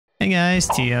guys,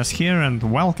 TS here and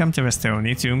welcome to the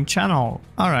Stony channel.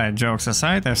 Alright, jokes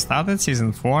aside, I've started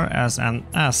season 4 as an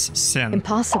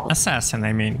assassin,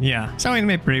 I mean, yeah. So in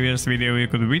my previous video you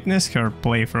could witness her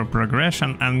playthrough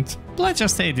progression and let's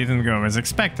just say it didn't go as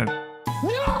expected.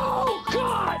 No,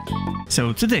 God!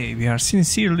 So today we are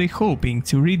sincerely hoping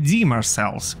to redeem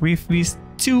ourselves with these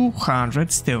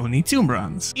 200 Stony tomb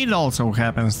runs. It also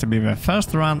happens to be the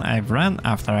first run I've ran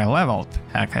after I leveled.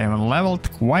 Heck, I even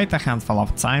leveled quite a handful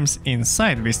of times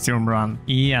inside this tomb run.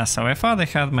 Yeah, so I thought I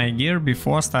had my gear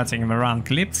before starting the run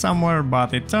clipped somewhere,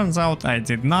 but it turns out I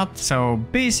did not. So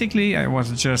basically I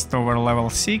was just over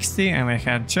level 60 and I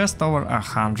had just over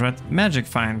 100 magic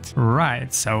find.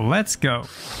 Right, so let's go.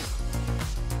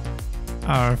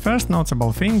 Our first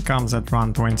notable thing comes at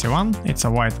run 21, it's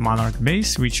a white monarch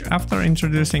base, which after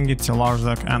introducing it to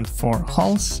Larzac and 4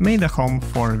 halls, made a home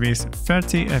for this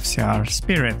 30 FCR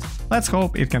spirit. Let's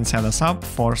hope it can set us up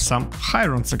for some high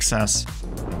rune success.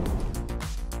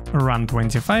 Run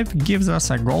 25 gives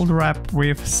us a gold wrap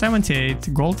with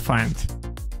 78 gold find.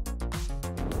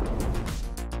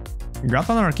 Got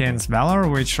an Arcane's Valor,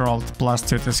 which rolled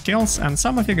 +2 to skills, and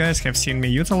some of you guys have seen me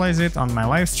utilize it on my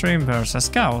livestream versus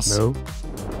cows. No.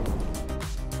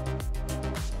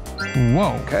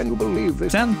 Whoa! Can you believe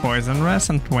this? 10 poison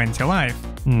res and 20 life.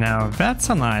 Now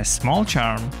that's a nice small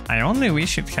charm. I only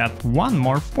wish it had one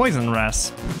more poison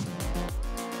res.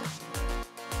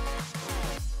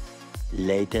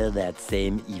 Later that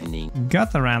same evening.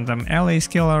 Got a random LA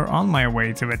skiller on my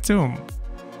way to the tomb.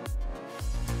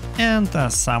 And a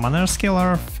summoner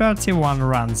skiller 31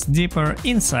 runs deeper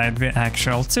inside the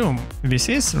actual tomb. This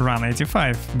is run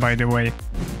 85, by the way.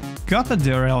 Got a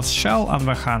Dural's shell on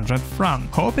the 100th run.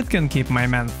 Hope it can keep my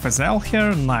man Fazel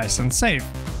here nice and safe.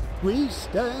 We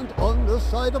stand on the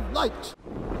side of light.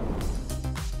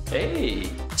 Hey!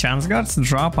 Chance guards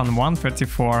drop on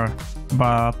 134,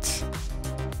 but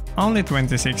only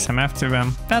 26 MF to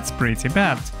them. That's pretty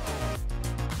bad.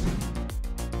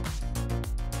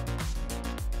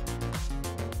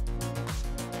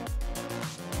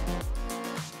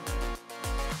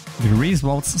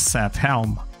 Griswold's set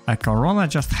helm. A Corona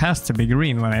just has to be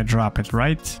green when I drop it,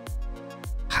 right?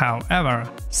 However,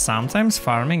 sometimes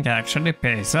farming actually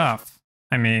pays off.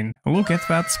 I mean, look at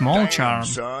that small charm.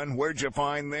 Son, where'd you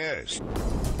find this?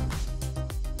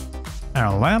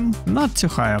 LM, not too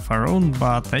high of a rune,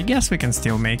 but I guess we can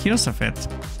still make use of it.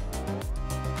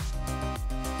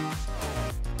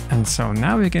 And so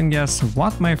now you can guess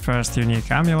what my first unique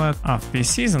amulet of this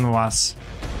season was.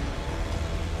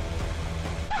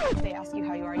 If they ask you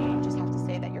how you are, you just have to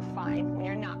say that you're fine when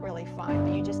you're not really fine,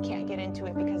 but you just can't get into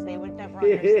it because they would never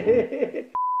understand.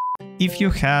 If you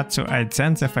had to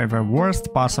identify the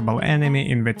worst possible enemy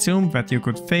in the tomb that you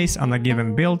could face on a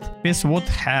given build, this would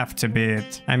have to be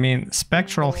it. I mean,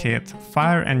 spectral hit,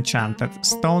 fire enchanted,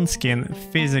 stone skin,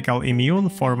 physical immune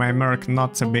for my merc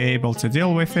not to be able to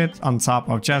deal with it, on top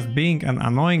of just being an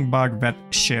annoying bug that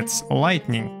shits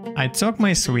lightning. I took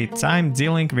my sweet time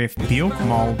dealing with Puke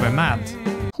Mole the Mad.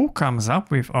 Who comes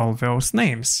up with all those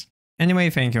names?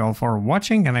 Anyway, thank you all for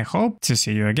watching and I hope to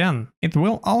see you again. It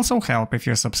will also help if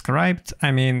you subscribed, I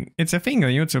mean, it's a thing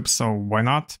on YouTube, so why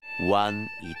not? One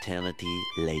eternity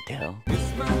later.